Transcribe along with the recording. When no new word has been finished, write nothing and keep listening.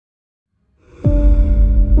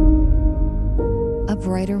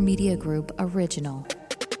Writer Media Group original.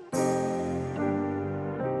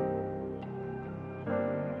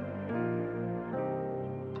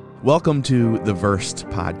 Welcome to the Versed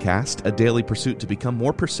Podcast, a daily pursuit to become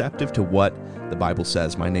more perceptive to what the Bible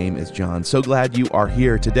says. My name is John. So glad you are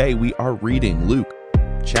here. Today we are reading Luke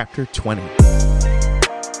chapter 20.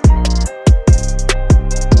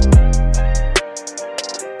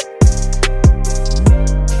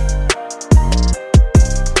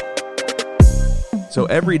 So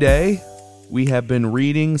every day we have been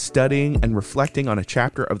reading, studying, and reflecting on a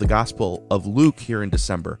chapter of the Gospel of Luke here in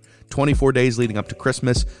December. 24 days leading up to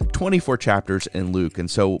Christmas, 24 chapters in Luke. And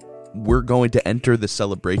so we're going to enter the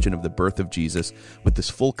celebration of the birth of Jesus with this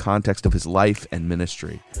full context of his life and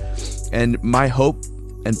ministry. And my hope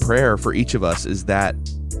and prayer for each of us is that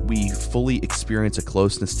we fully experience a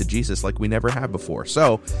closeness to Jesus like we never have before.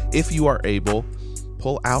 So if you are able,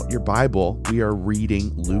 pull out your Bible. We are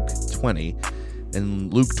reading Luke 20.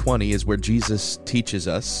 And Luke 20 is where Jesus teaches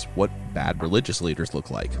us what bad religious leaders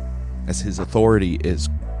look like, as his authority is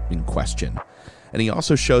in question. And he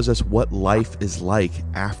also shows us what life is like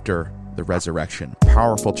after the resurrection.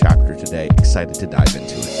 Powerful chapter today. Excited to dive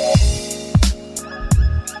into it.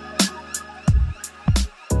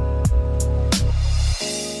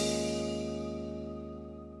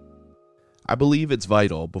 I believe it's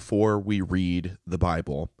vital before we read the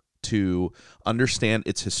Bible to understand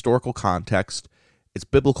its historical context, its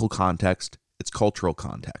biblical context, its cultural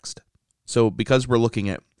context. So because we're looking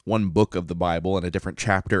at one book of the Bible and a different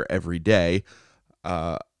chapter every day,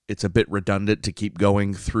 it's a bit redundant to keep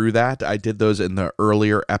going through that. I did those in the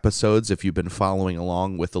earlier episodes if you've been following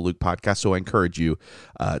along with the Luke podcast, so I encourage you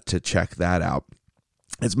to check that out.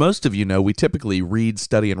 As most of you know, we typically read,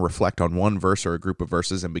 study, and reflect on one verse or a group of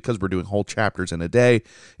verses, and because we're doing whole chapters in a day,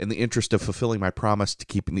 in the interest of fulfilling my promise to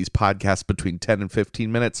keeping these podcasts between 10 and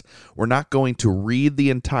 15 minutes, we're not going to read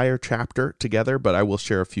the entire chapter together, but I will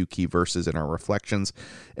share a few key verses in our reflections,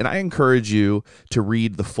 and I encourage you to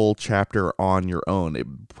read the full chapter on your own.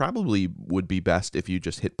 It probably would be best if you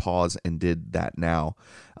just hit pause and did that now,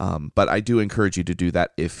 but I do encourage you to do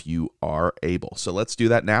that if you are able. So let's do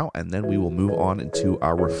that now, and then we will move on into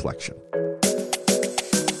our reflection.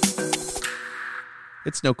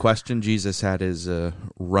 It's no question Jesus had his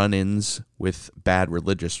run-ins with bad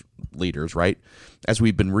religious leaders, right? As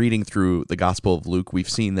we've been reading through the Gospel of Luke, we've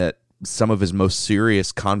seen that some of his most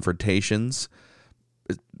serious confrontations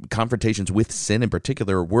with sin in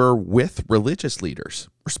particular, were with religious leaders,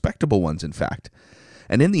 respectable ones, in fact.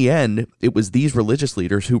 And in the end, it was these religious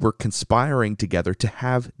leaders who were conspiring together to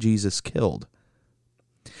have Jesus killed.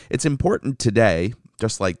 It's important today,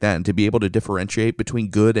 just like then, to be able to differentiate between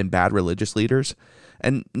good and bad religious leaders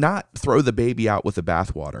and not throw the baby out with the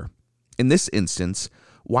bathwater. In this instance,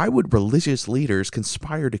 why would religious leaders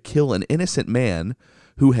conspire to kill an innocent man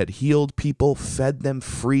who had healed people, fed them,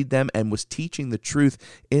 freed them, and was teaching the truth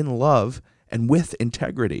in love and with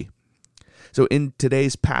integrity? So in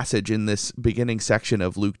today's passage, in this beginning section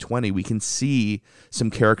of Luke 20, we can see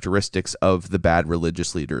some characteristics of the bad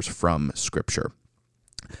religious leaders from Scripture.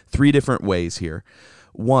 3 different ways here.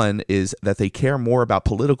 One is that they care more about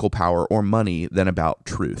political power or money than about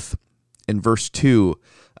truth. In verse 2,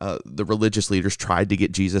 the religious leaders tried to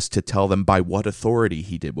get Jesus to tell them by what authority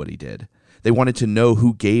he did what he did. They wanted to know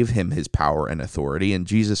who gave him his power and authority, and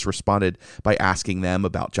Jesus responded by asking them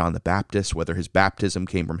about John the Baptist, whether his baptism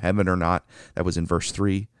came from heaven or not. That was in verse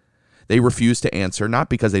 3. They refused to answer, not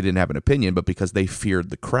because they didn't have an opinion, but because they feared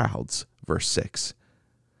the crowds. Verse 6.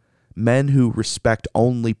 Men who respect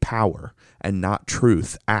only power and not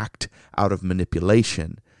truth act out of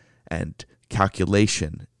manipulation and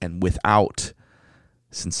calculation and without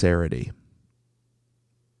sincerity.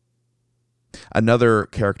 Another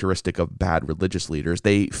characteristic of bad religious leaders,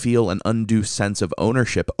 they feel an undue sense of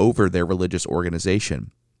ownership over their religious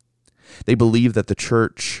organization. They believe that the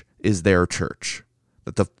church is their church,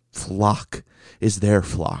 that the flock is their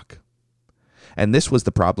flock. And this was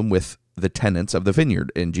the problem with the tenants of the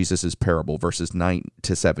vineyard in Jesus' parable, verses 9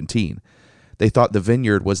 to 17. They thought the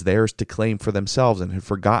vineyard was theirs to claim for themselves and had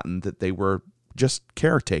forgotten that they were just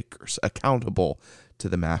caretakers, accountable to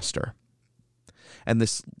the master. And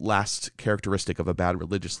this last characteristic of a bad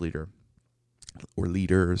religious leader or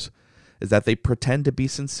leaders is that they pretend to be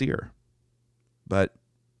sincere, but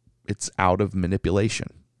it's out of manipulation,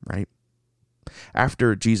 right?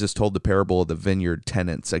 After Jesus told the parable of the vineyard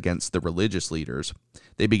tenants against the religious leaders,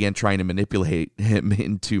 they began trying to manipulate him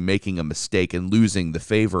into making a mistake and losing the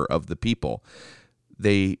favor of the people.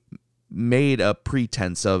 They made a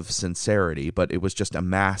pretense of sincerity, but it was just a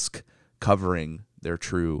mask covering their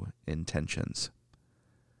true intentions.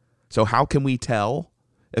 So how can we tell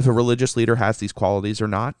if a religious leader has these qualities or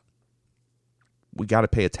not. We got to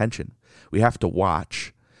pay attention. We have to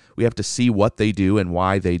watch. We have to see what they do and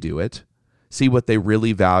why they do it. See what they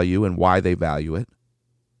really value and why they value it.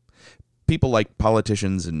 People like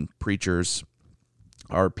politicians and preachers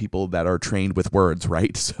are people that are trained with words,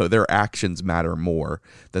 right? So their actions matter more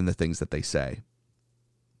than the things that they say.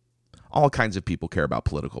 All kinds of people care about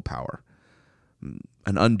political power,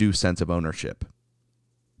 an undue sense of ownership.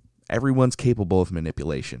 Everyone's capable of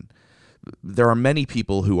manipulation. There are many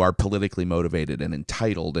people who are politically motivated and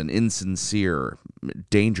entitled and insincere,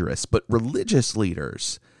 dangerous, but religious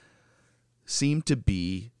leaders seem to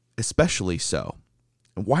be especially so.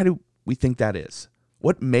 And why do we think that is?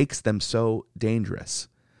 What makes them so dangerous?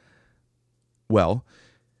 Well,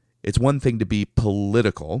 it's one thing to be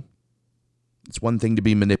political. It's one thing to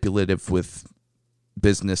be manipulative with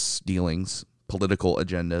business dealings, political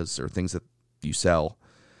agendas, or things that you sell.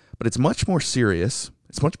 But it's much more serious.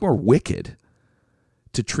 It's much more wicked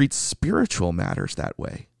to treat spiritual matters that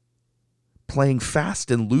way. Playing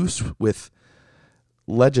fast and loose with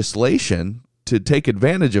legislation to take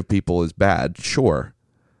advantage of people is bad, sure.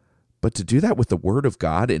 But to do that with the Word of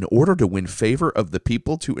God in order to win favor of the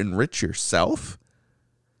people to enrich yourself,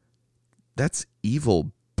 that's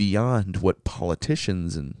evil beyond what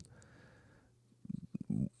politicians and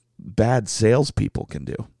bad salespeople can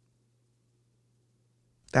do.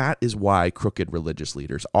 That is why crooked religious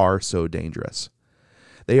leaders are so dangerous.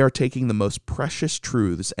 They are taking the most precious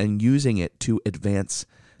truths and using it to advance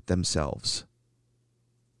themselves.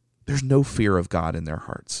 There's no fear of God in their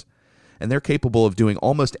hearts, and they're capable of doing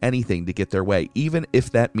almost anything to get their way, even if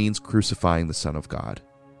that means crucifying the Son of God.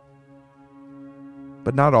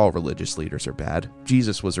 But not all religious leaders are bad.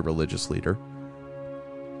 Jesus was a religious leader.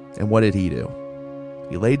 And what did he do?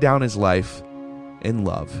 He laid down his life in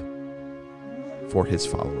love for his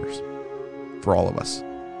followers, for all of us.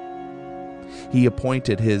 He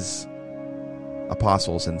appointed his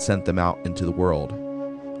apostles and sent them out into the world.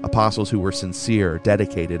 Apostles who were sincere,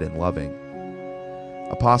 dedicated, and loving.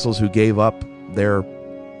 Apostles who gave up their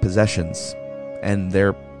possessions and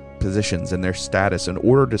their positions and their status in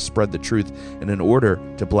order to spread the truth and in order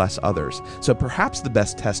to bless others. So perhaps the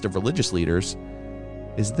best test of religious leaders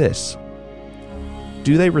is this: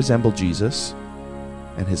 do they resemble Jesus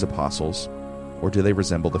and his apostles, or do they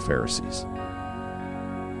resemble the Pharisees?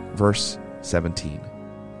 Verse 17.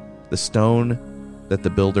 The stone that the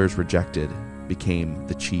builders rejected became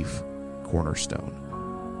the chief cornerstone.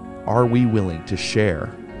 Are we willing to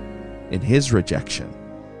share in his rejection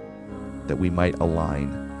that we might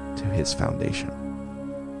align to his foundation?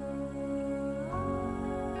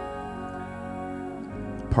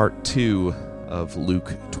 Part 2 of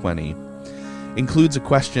Luke 20 includes a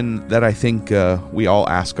question that I think we all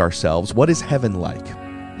ask ourselves. What is heaven like?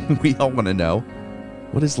 We all want to know.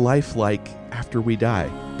 What is life like after we die?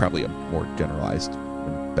 Probably a more generalized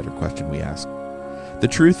and better question we ask. The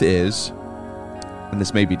truth is, and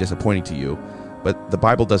this may be disappointing to you, but the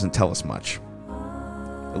Bible doesn't tell us much.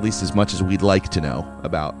 At least as much as we'd like to know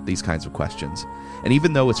about these kinds of questions. And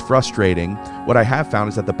even though it's frustrating, what I have found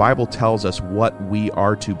is that the Bible tells us what we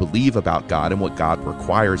are to believe about God and what God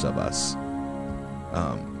requires of us.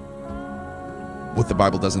 What the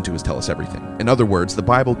Bible doesn't do is tell us everything. In other words, the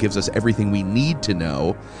Bible gives us everything we need to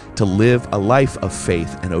know to live a life of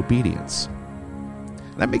faith and obedience.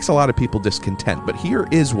 That makes a lot of people discontent, but here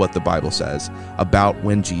is what the Bible says about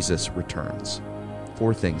when Jesus returns.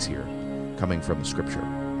 4 things here, coming from the Scripture.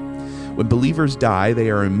 When believers die, they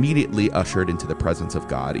are immediately ushered into the presence of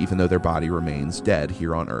God, even though their body remains dead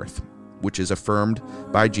here on earth, which is affirmed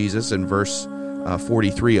by Jesus in verse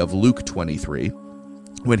 43 of Luke 23,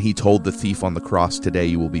 when he told the thief on the cross, "Today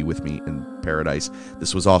you will be with me in paradise."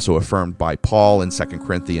 This was also affirmed by Paul in 2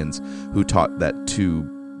 Corinthians, who taught that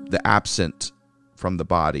to the absent from the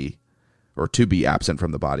body, or to be absent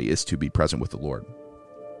from the body, is to be present with the Lord.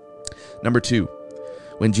 Number 2,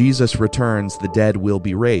 when Jesus returns, the dead will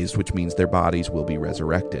be raised, which means their bodies will be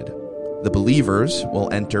resurrected. The believers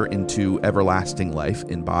will enter into everlasting life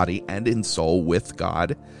in body and in soul with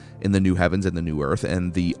God in the new heavens and the new earth,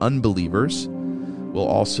 and the unbelievers will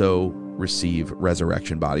also receive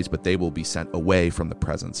resurrection bodies, but they will be sent away from the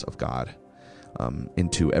presence of God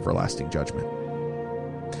into everlasting judgment.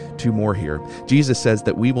 2 more here. Jesus says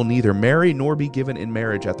that we will neither marry nor be given in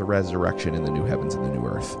marriage at the resurrection in the new heavens and the new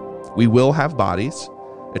earth. We will have bodies,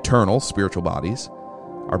 eternal, spiritual bodies.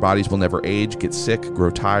 Our bodies will never age, get sick, grow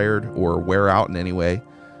tired, or wear out in any way.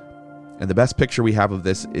 And the best picture we have of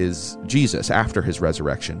this is Jesus after his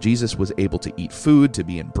resurrection. Jesus was able to eat food, to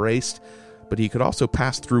be embraced, but he could also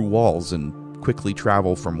pass through walls and quickly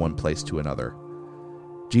travel from one place to another.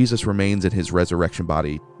 Jesus remains in his resurrection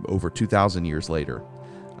body over 2,000 years later,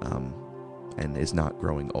 and is not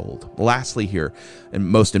growing old. Lastly here, and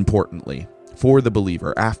most importantly, for the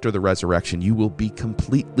believer, after the resurrection, you will be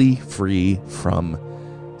completely free from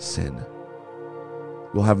sin.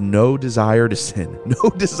 We'll have no desire to sin, no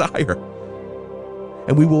desire.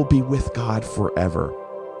 And we will be with God forever.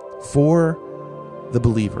 For the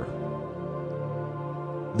believer,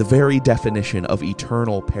 the very definition of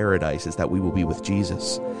eternal paradise is that we will be with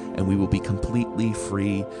Jesus, and we will be completely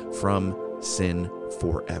free from sin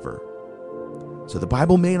forever. So the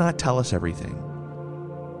Bible may not tell us everything,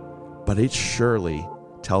 but it surely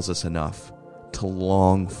tells us enough to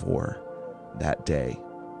long for that day.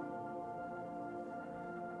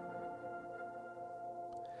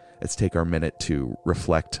 Let's take our minute to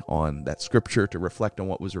reflect on that scripture, to reflect on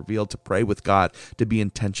what was revealed, to pray with God, to be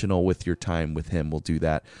intentional with your time with him. We'll do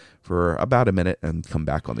that for about a minute and come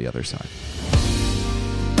back on the other side.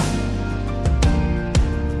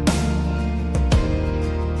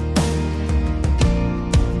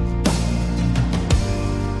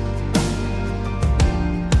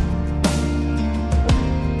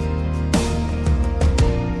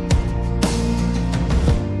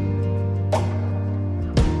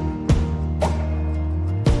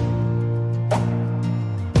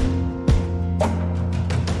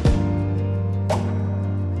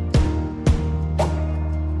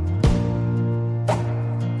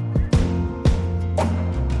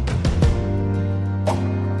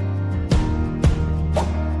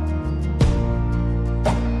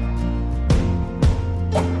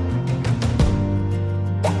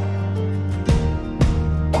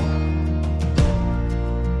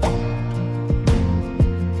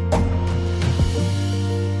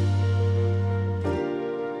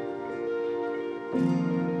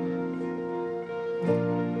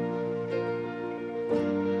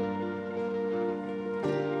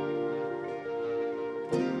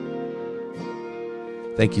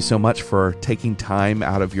 Thank you so much for taking time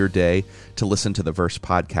out of your day to listen to the Verse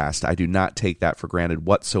podcast. I do not take that for granted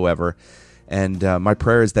whatsoever. And my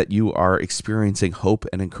prayer is that you are experiencing hope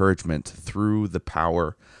and encouragement through the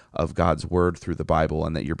power of God's word, through the Bible,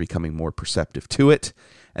 and that you're becoming more perceptive to it,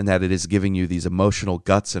 and that it is giving you these emotional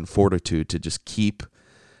guts and fortitude to just keep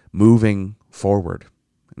moving forward.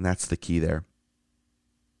 And that's the key there.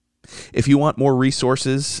 If you want more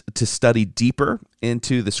resources to study deeper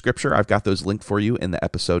into the scripture, I've got those linked for you in the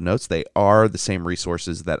episode notes. They are the same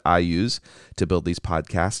resources that I use to build these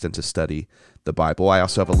podcasts and to study the Bible. I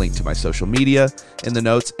also have a link to my social media in the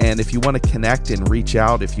notes. And if you want to connect and reach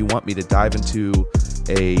out, if you want me to dive into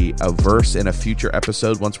a verse in a future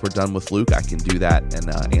episode, once we're done with Luke, I can do that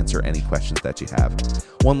and answer any questions that you have.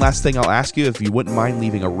 One last thing I'll ask you, if you wouldn't mind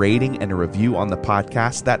leaving a rating and a review on the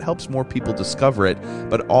podcast, that helps more people discover it,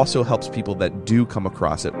 but also helps people that do come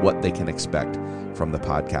across it what they can expect from the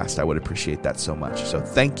podcast. I would appreciate that so much. So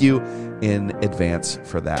thank you in advance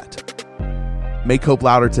for that. Make hope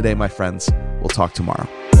louder today, my friends. We'll talk tomorrow.